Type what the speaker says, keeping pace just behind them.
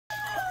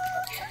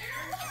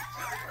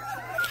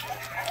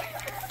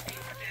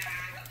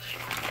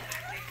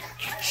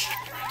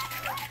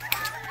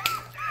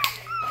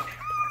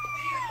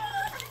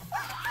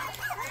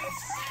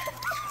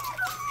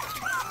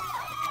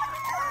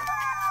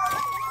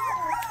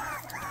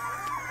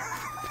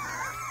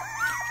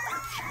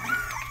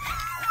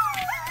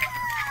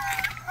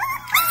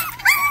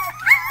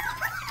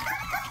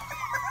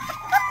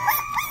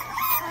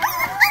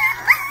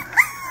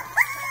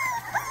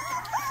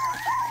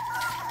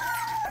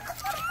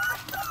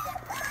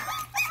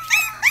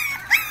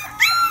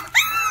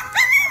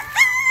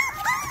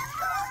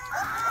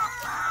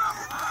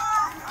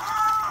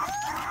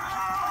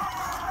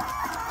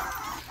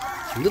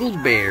Little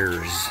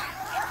bears.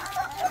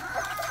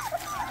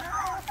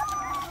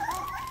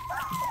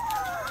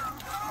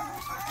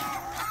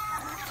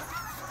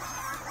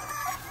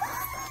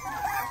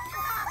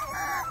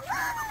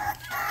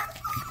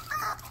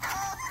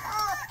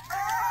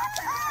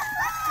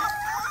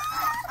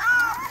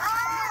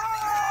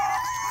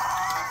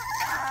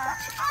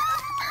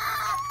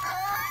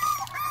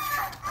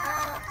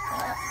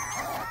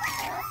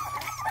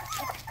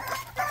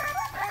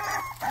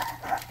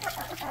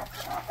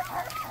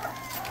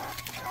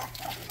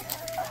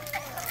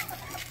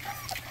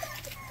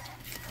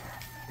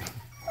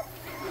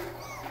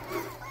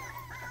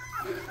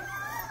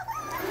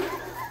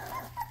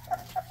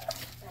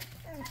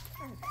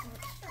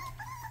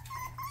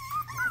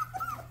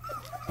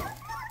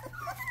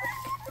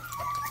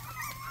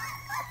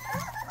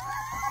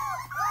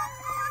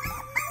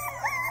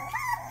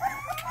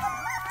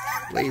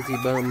 Lazy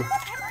bum.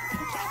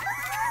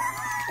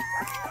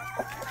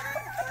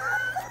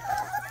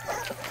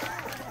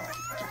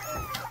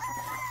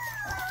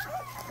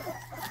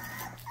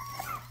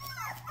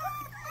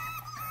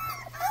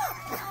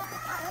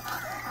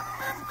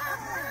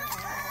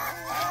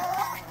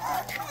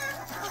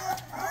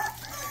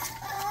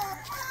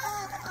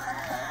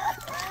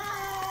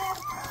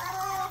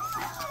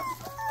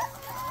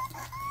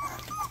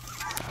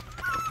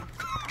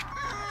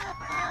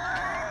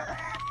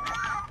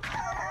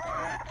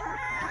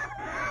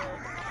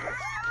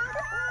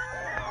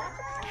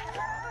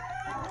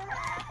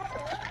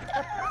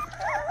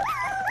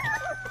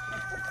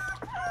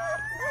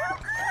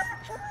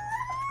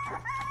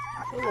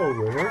 Hello,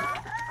 River.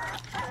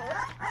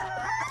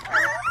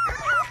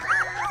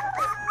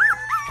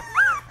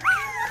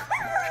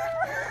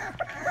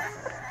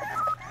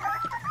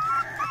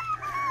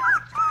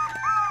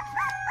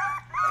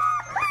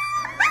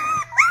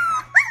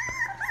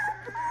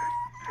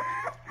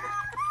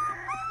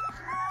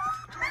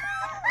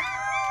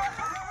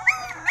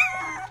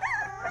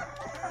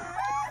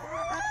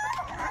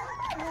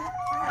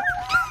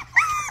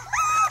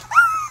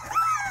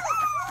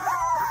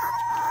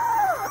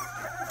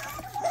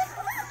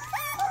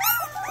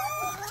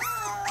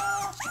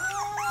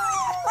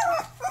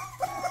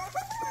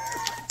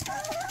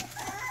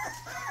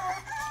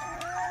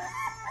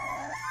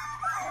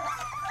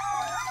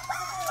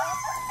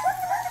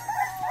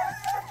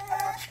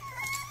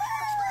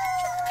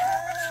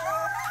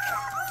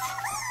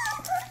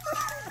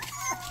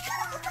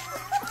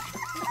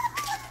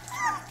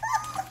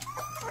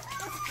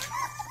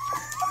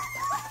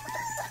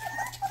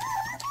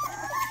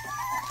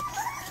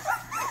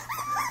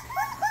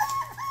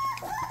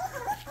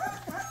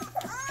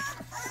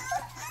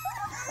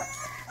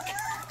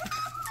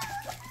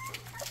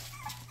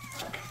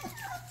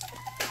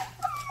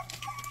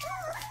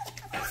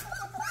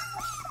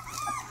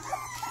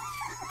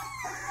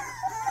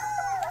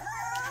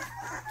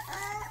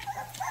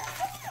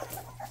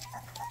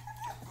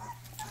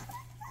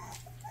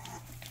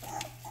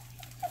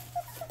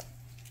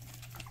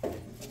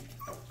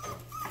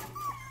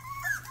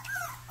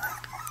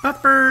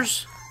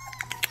 Puppers.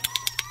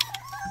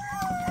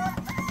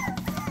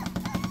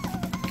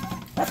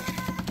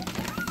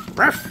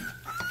 Ruff.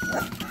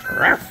 Ruff.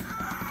 Ruff.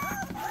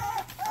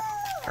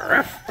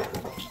 Ruff.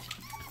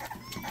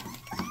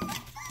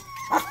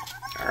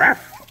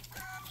 Ruff.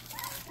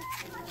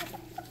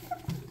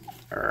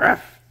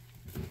 Ruff.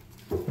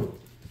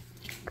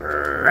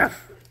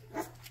 Ruff.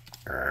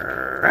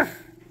 Ruff.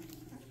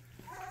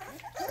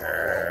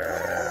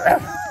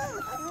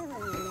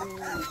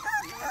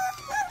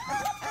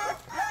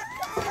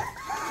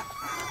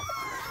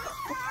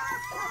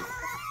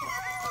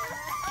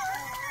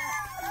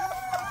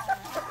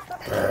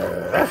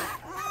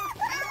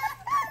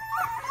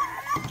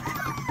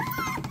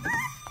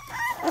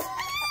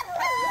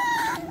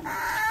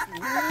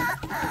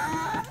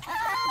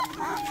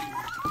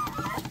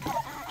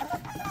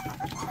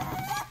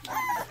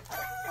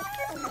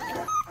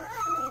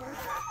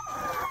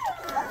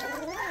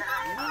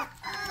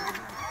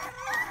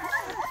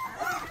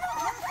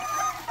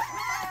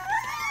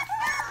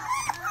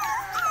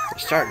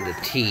 Starting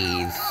to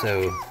tease,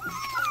 so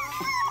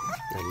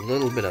a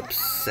little bit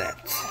upset.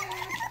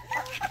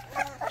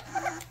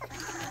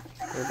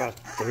 They're about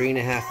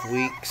 3.5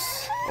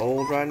 weeks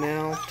old right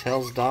now,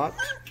 tells Dot.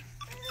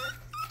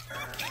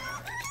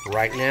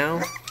 Right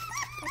now,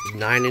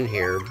 9 in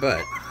here,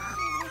 but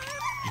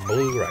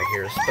Blue right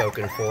here is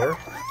spoken for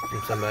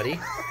from somebody.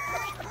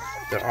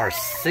 There are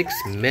 6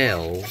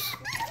 males,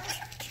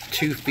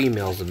 2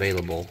 females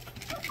available.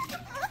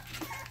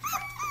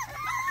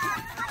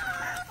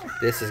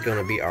 This is going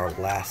to be our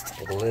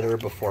last litter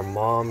before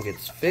Mom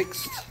gets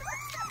fixed.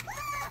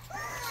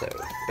 So,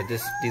 but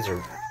these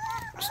are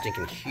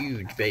stinking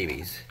huge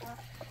babies.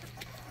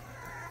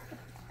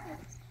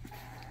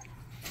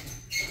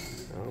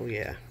 Oh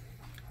yeah.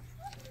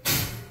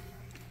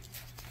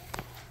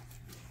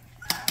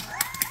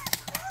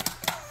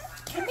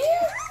 Come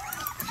here.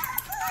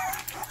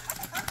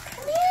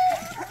 Come here.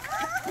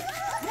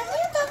 Come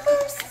here,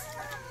 Puppers.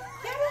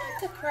 You don't have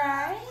to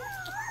cry.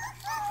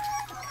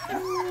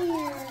 Come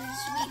here,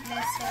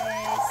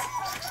 sweetnesses.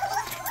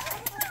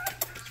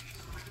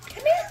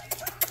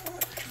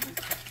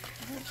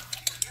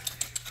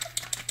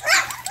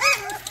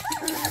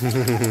 Oh,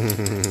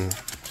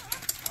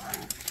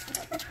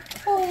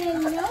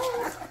 hello.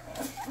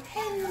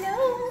 Hello.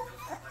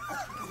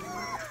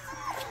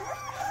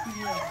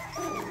 Yeah.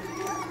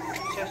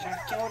 Just a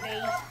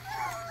cutie.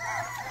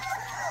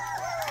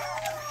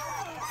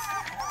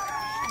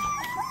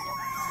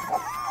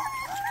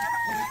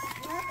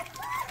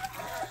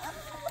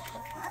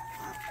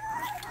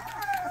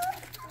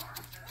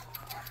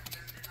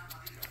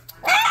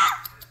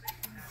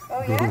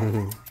 Oh,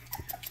 yeah?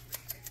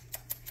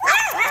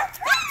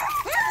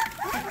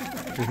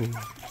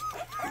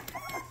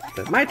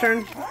 That's my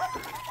turn.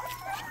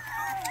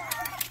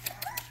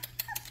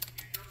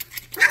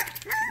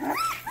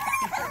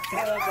 I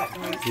love that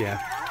noise. Yeah.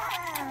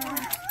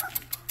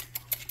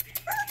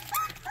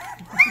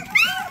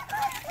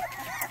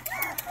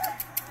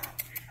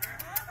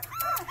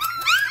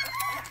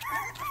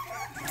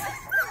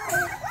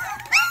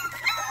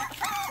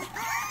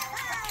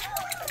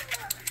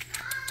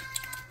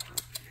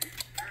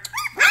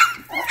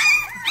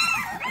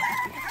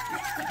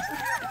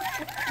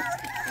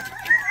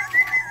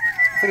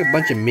 It's like a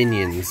bunch of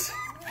minions.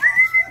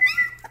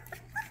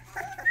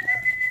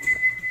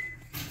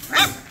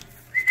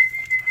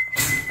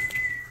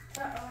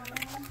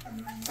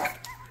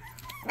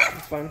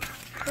 That's fun.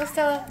 Go,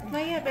 Stella.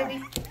 Not yet,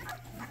 baby.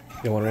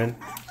 You want her in?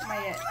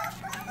 Not yet.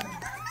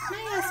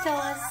 Not yet,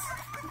 Stella.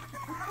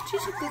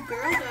 She's a good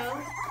girl,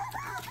 though.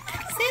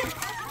 Sit.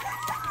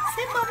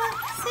 Sit, Mama.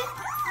 Sit.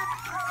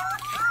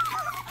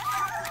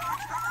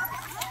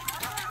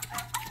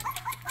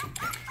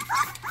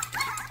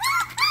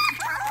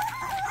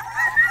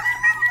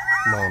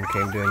 Mom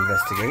came to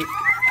investigate.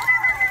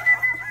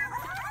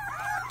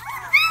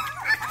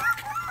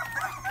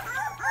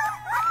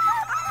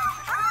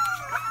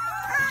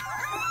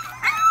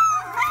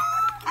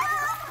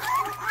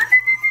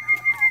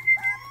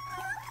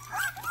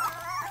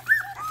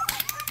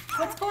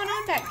 What's going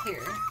on back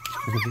here? I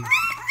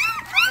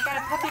got a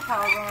puppy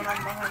paw going on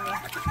behind me.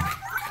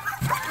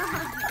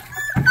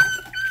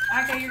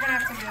 Okay, you're gonna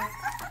have to move.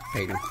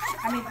 Peyton.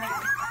 I mean,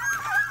 Peyton.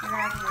 You're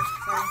gonna have to move.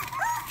 Sorry.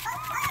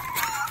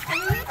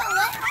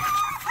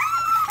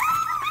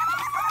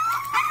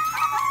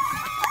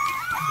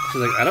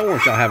 She's like, I don't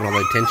want y'all having all the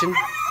attention.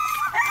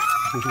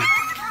 Mm-hmm.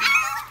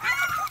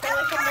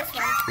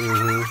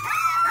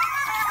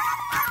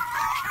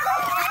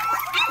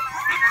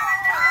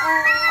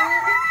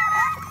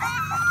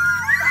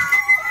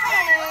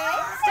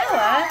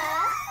 Stella,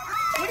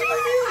 what are you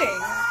doing?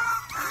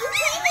 You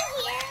came in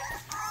here.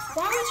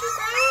 Why would you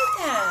cry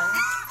again?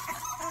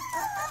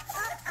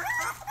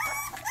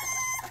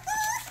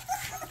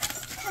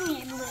 Come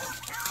here, Blue.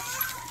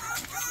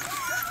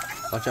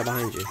 Watch out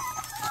behind you.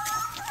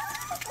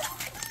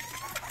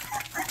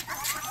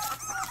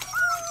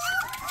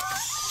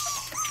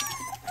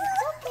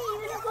 It's okay,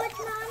 you're a good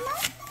mama.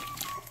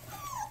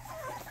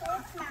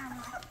 Good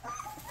mama.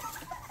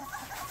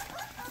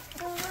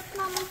 Good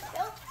mama.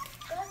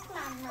 Good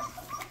mama.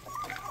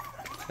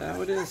 That's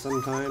how it is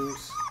sometimes.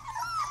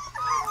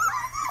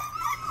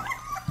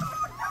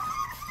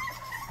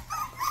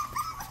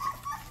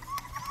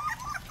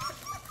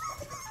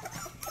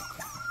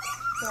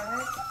 Go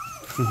ahead.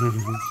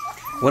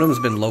 One of them's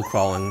been low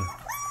crawling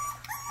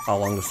all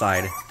along the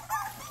side. I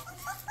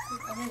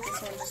think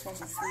this one just wants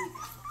to sleep.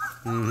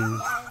 Mm-hmm.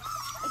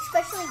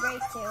 Especially Gray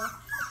too.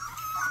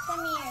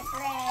 Come here,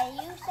 Gray.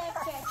 You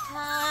such a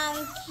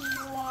chunky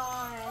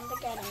one.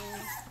 Look at him.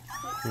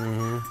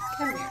 Mm-hmm.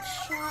 Come here.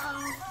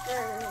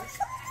 Chunkers.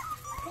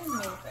 Come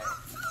move it.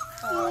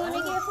 You want to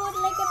get food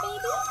like a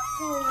baby?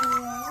 Oh.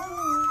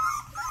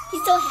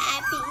 He's so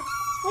happy.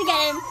 Look at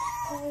him.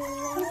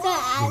 He's so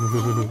happy.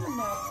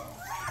 No.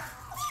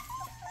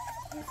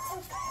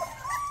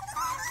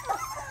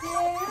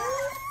 Yeah.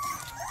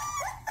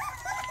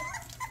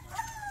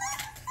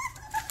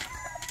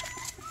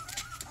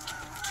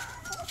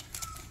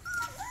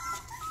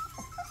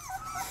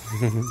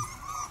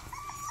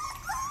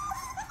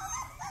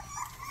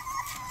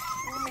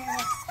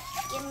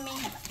 Give me.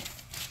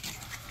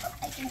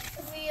 I can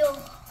feel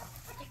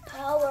the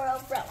power of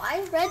red. Why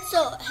is red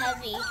so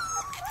heavy?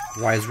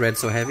 Why is red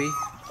so heavy? Here.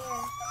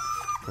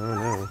 I don't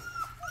know.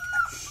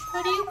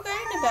 What are you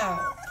crying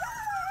about?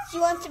 She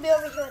wants to be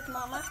over here with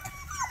Mama.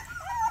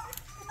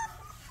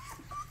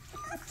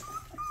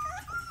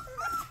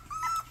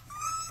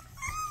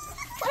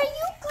 What are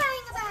you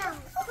crying about?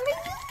 What are you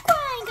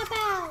crying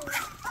about?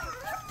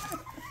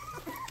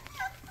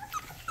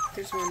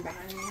 There's one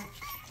behind me.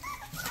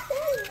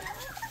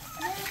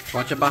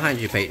 Watch it behind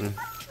you, Peyton.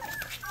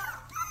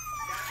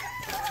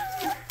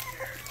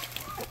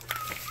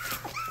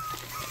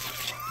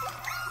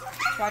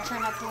 Try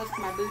not to lift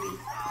my booty.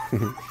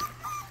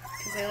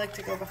 Because they like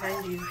to go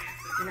behind you if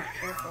you're not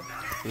careful.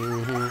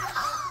 Mm-hmm.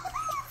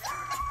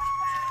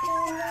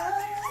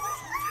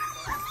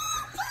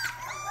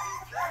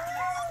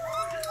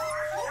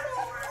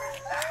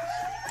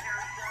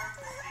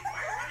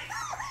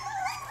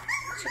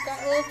 You got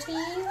little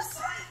teeths?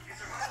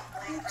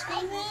 You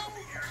teething?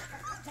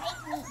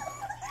 Bite me.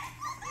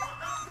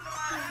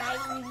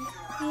 Bite me.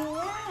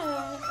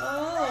 Yeah.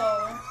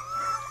 Oh.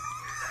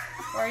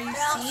 Or are you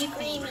They're all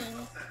sleeping?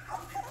 screaming.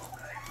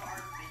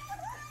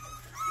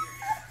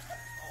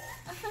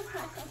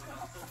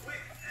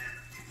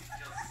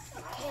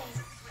 Okay.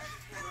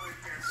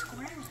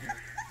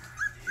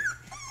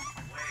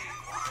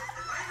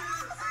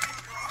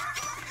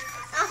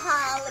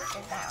 Look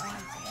at that one.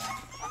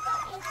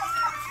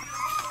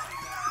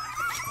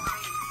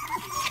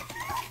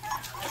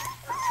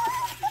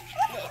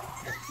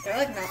 They're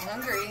like not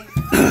hungry.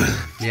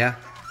 Yeah,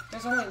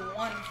 There's only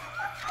one.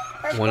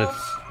 one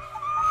that's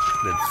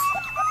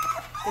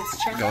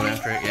It's chunky. going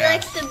after it. He Yeah,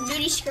 likes the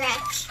booty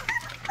scratch.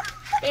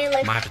 They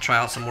like, might have to try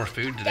out some more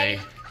food today.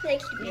 he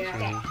likes the booty Yeah.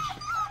 scratch.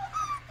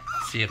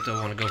 See if they'll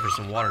want to go for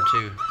some water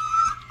too.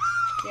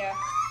 Yeah.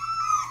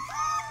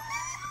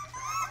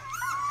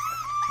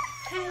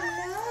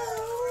 Hello.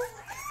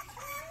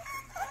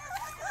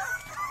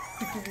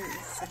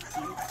 So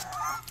cute.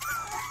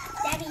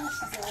 Daddy,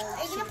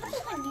 are you gonna put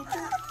this on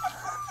YouTube?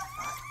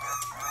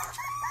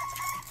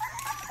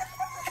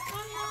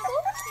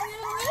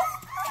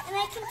 And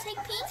I can take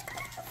pink.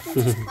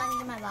 And just climb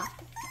into my lap.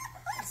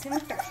 They seem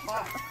like they're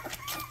hot.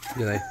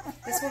 Do they?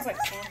 This one's like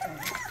camping.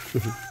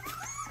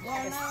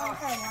 Yeah, It's no, hot.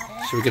 I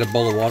water. Should we get a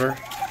bowl of water?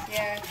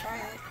 Yeah, try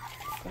it.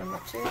 Put them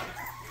up to it.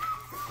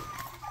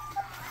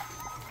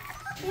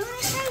 You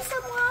wanna try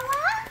some water?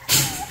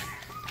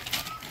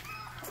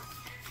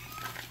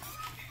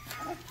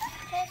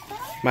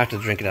 Might have to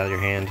drink it out of your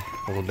hand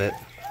a little bit.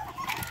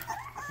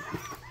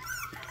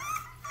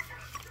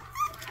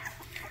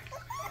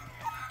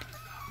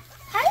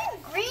 How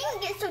did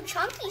green get so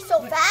chunky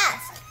so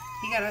fast?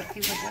 He's like, what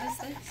is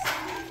this?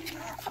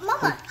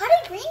 Mama, how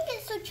did green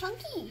get so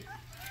chunky?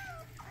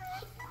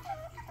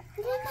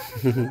 How did it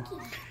get so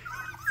chunky?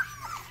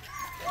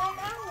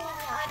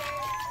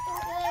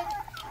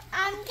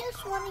 I'm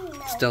just wanting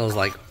milk. Stella's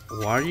like,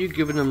 why are you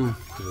giving them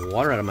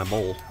water out of my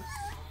bowl?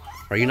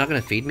 Are you not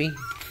going to feed me?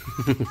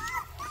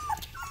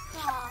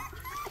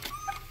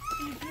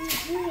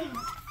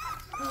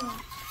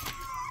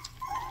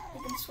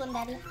 You can swim,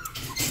 Daddy.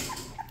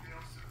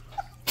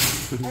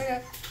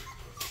 Okay.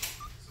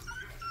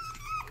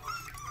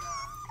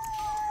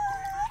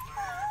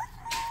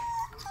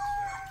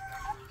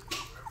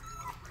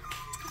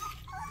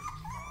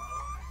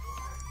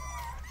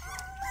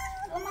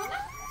 Oh, Mama,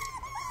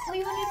 what do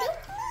you want to do?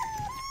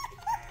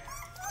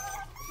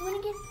 You want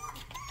to get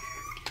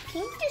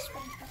pink this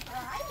one?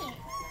 Right.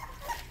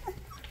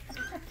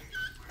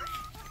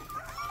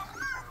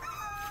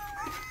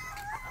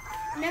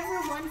 Never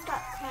once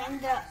got crying.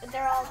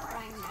 They're all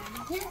crying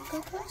now. Yeah, go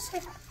closer.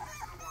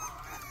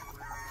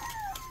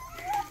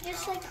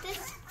 Just like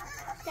this,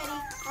 Daddy.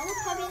 I was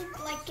probably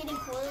like getting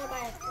closer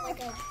by like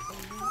a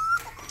baby.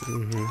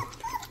 Mm-hmm.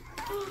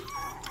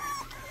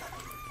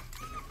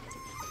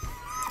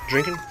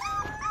 Drinking?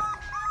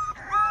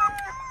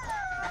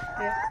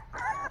 Yeah.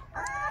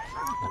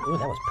 Ooh,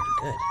 that was pretty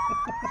good.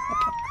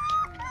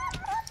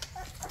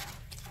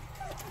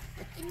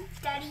 And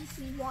Daddy,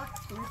 he walked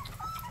through.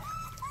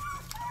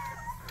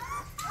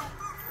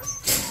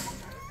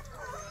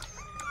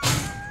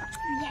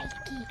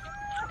 Yikey.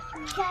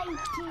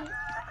 Yikey.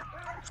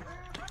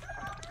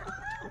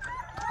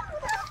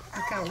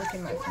 I'm kind of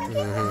licking my fingers.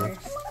 Mhm.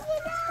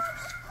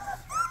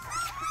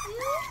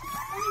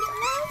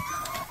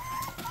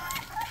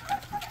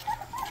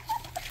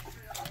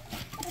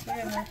 Get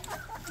in there.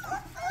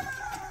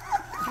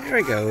 There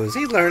he goes.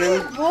 He's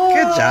learning. boy.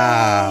 Good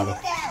job.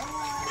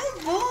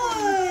 Good boy.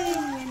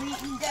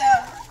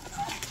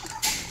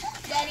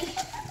 Daddy,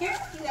 here,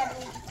 you gotta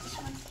leave this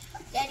one.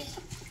 Daddy.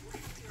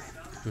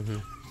 Mm-hmm.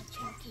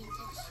 Chunky is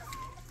this.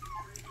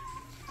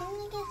 Can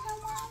we get some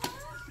water?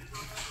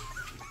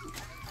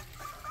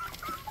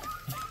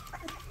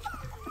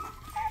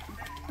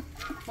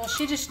 Well,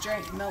 she just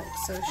drank milk,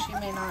 so she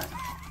may not.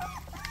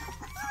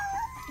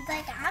 He's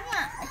like, I'm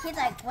not. He's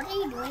like, what are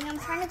you doing? I'm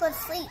trying to go to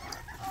sleep.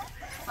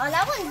 Oh,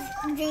 that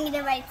one's drinking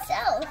it by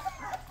itself.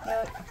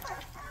 Yep.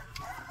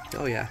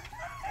 Oh, yeah.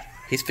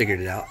 He's figured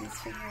it out. He's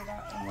figured it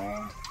out and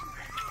learned.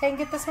 Okay, and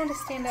get this one to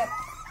stand up.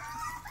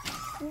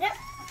 Yep.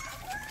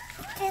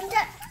 Stand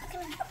up.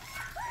 Come on.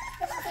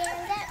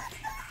 Stand up.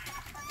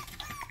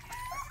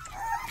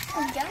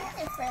 We jumped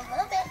it for a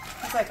little bit.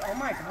 He's like, oh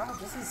my god,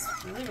 this is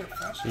really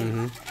refreshing.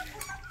 Mm-hmm.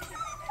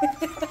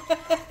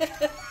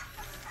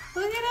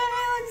 Look at him,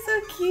 he looks so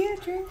cute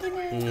drinking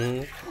it.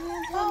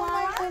 Mm-hmm. Oh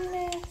my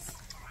goodness.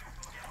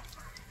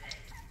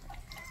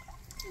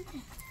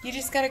 You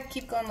just gotta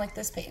keep going like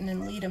this, Peyton,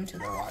 and lead them to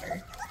the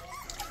water.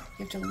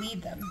 You have to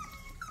lead them.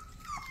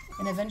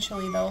 And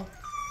eventually they'll...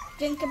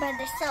 Drink it by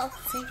themselves.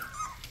 See?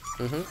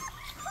 Mm-hmm.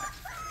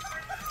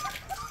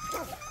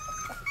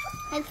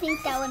 I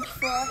think that one's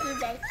full.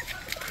 He's like,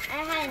 I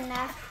had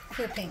enough.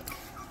 Here, Pink.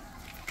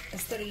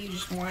 Instead of you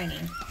just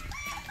whining.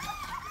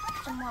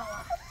 Some more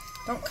water.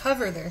 Don't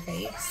cover their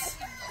face.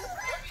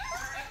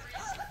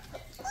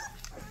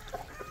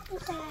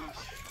 Okay.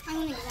 I'm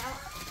gonna get out.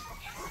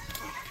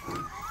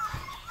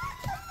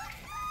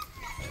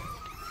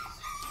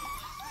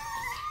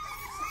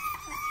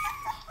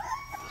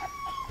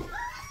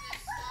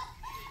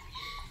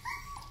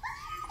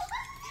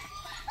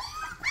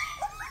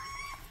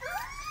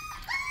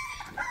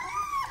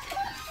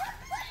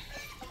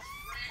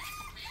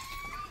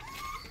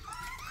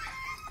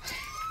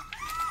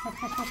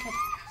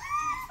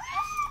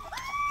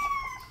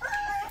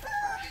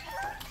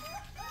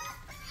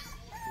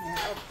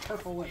 Oh,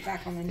 purple went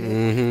back on the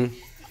new. Mm-hmm.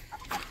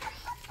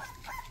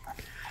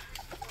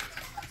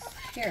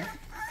 Here.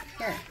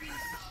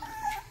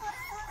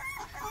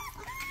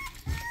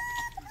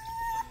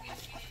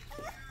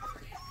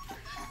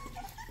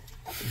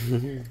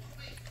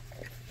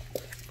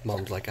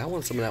 Mom's like, I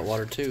want some of that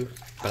water too,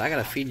 but I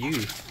gotta feed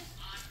you.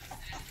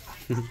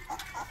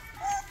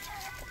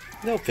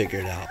 They'll figure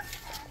it out.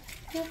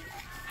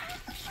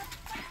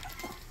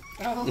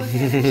 Oh, look at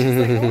her.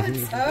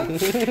 She's like, I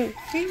want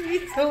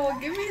some.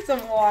 Give me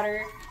some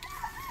water.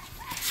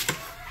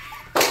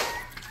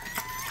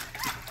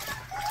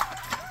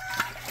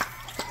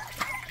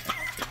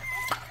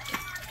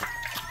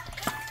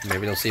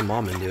 Maybe they'll see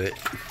Mom and do it,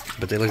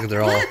 but they look like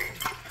they're all.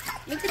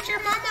 Look at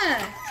your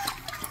mama.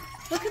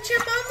 Look at your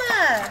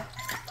mama.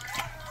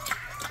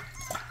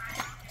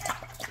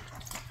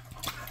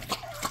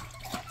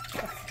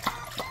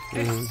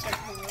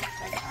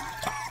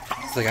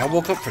 It's like, I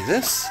woke up for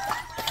this.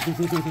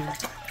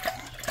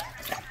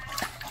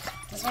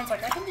 This one's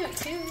like, I can do it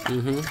too.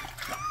 Mm-hmm.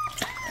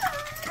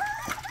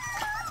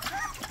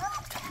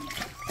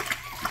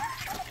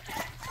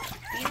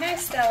 Be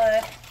nice,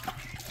 Stella.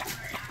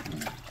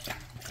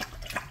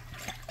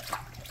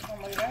 Oh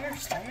my God, her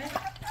stomach.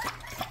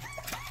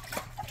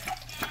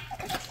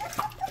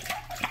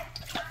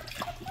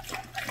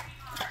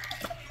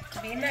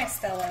 Be nice,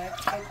 Stella.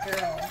 Good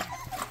girl.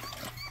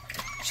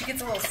 She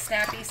gets a little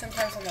snappy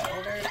sometimes when the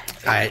older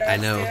I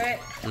dogs know. do it.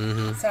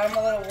 Mm-hmm. So I'm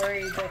a little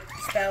worried, but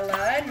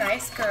Stella,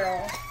 nice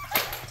girl.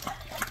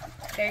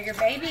 They're your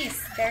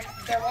babies. They're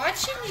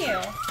watching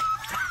you.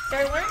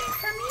 They're learning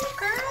from you,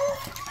 girl.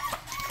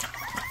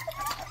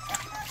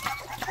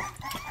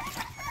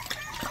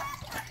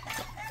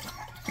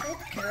 Good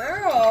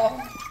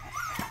girl.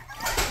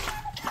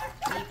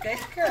 Be good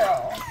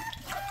girl.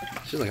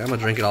 She's like, I'm gonna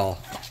drink it all.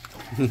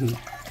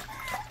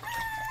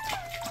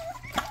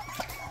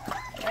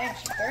 Man,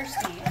 she's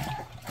thirsty.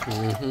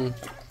 Mm-hmm.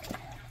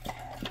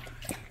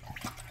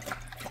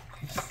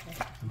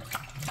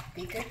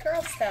 Be good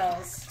girl,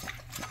 Stells.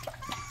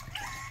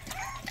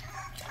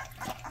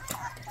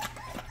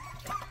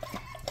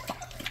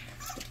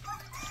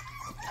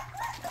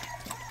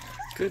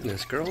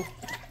 Goodness, girl.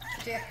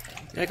 Yeah.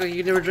 You act like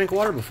you never drank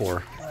water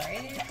before.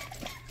 Right?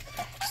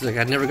 She's like,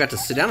 I never got to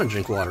sit down and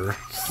drink water.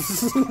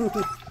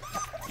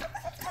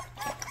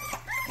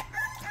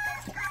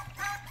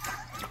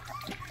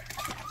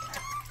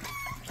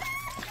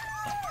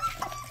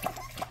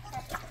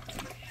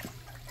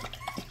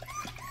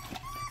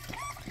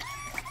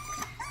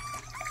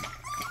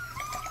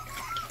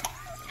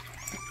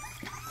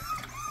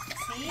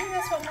 See,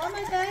 that's what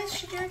Mama does.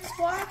 She drinks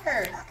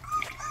water.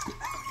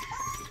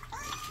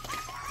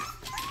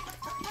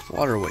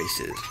 Water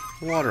wasted.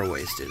 Water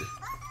wasted.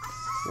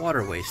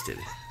 Water wasted.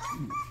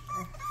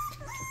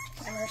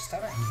 And her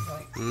stomach is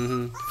like,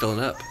 Mm-hmm. Filling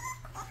up.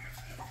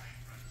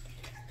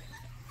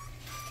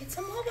 get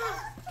some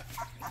Mama.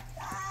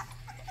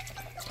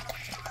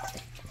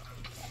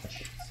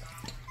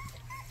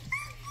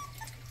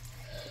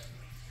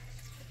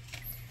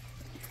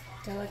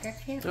 They're like, I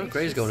can't. Oh, reach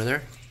Gray's this. going in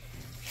there.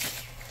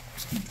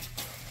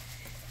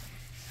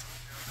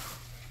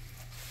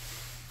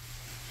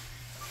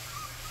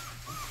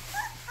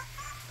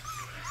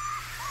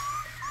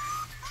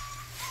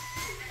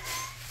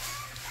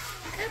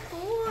 Good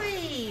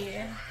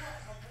boy.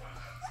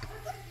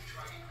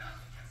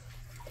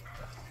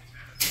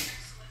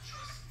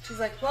 She's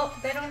like, well,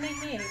 they don't need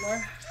me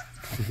anymore.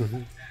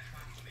 I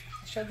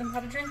showed them how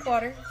to drink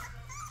water.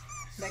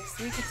 Next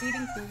week it's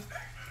eating food.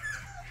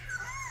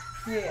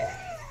 Yeah,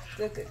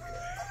 good girl.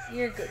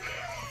 You're a good girl.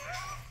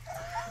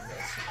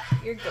 Yes,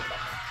 you're a good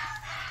mama.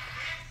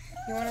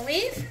 You want to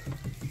leave?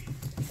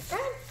 Come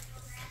on.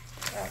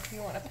 Oh,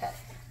 you want a pet.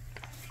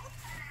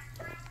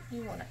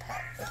 You want a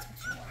pet. That's what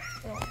you want.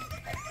 You want a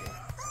pet.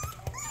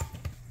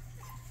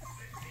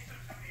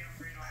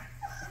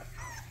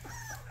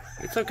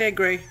 It's okay,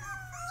 Gray.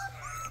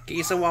 Get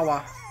you some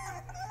Wawa.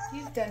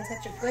 You've done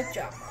such a good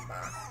job,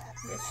 Mama.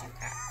 Yes, you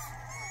have.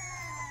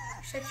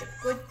 You're such a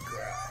good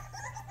girl.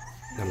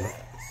 I'm-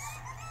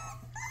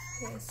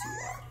 Yes, you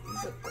are.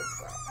 You're a good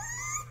girl.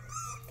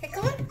 Okay,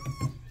 go on.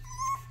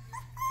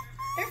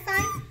 They're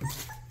fine.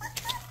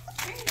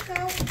 There you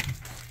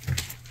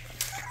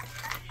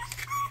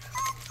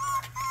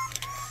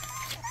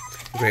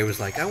go. Gray was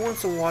like, I want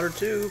some water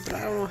too, but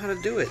I don't know how to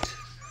do it.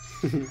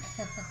 You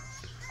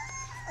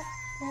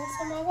want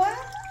some more water?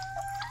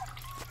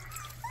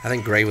 I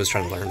think Gray was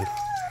trying to learn. Well,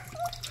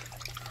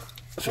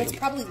 it's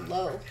probably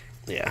low.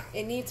 Yeah.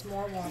 It needs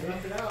more water,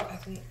 I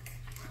think.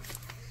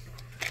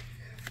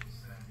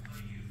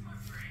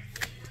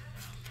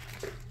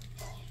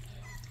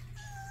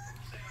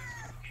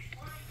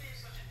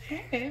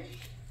 Okay.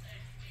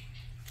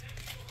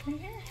 Come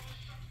here.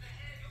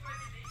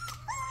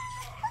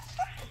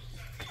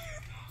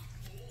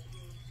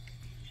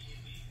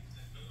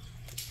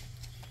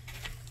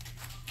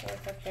 I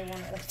thought they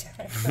wanted to lay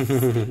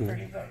down.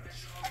 Pretty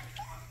much.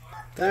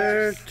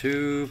 They're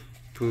too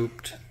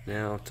pooped.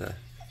 Now to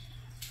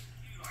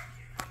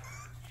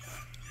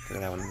look at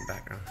that one in the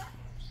background.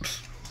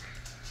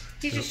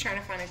 He's just trying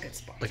to find a good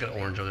spot. Look at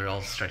orange over there,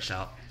 all stretched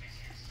out.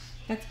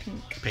 That's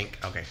pink. Pink.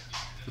 Okay.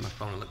 My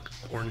phone look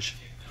orange.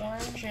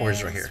 Orange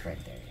Orange right is here.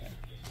 right there. Yeah.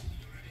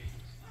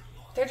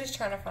 They're just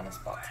trying to find a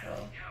spot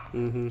to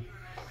Mm-hmm.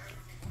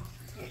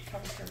 get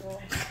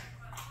comfortable.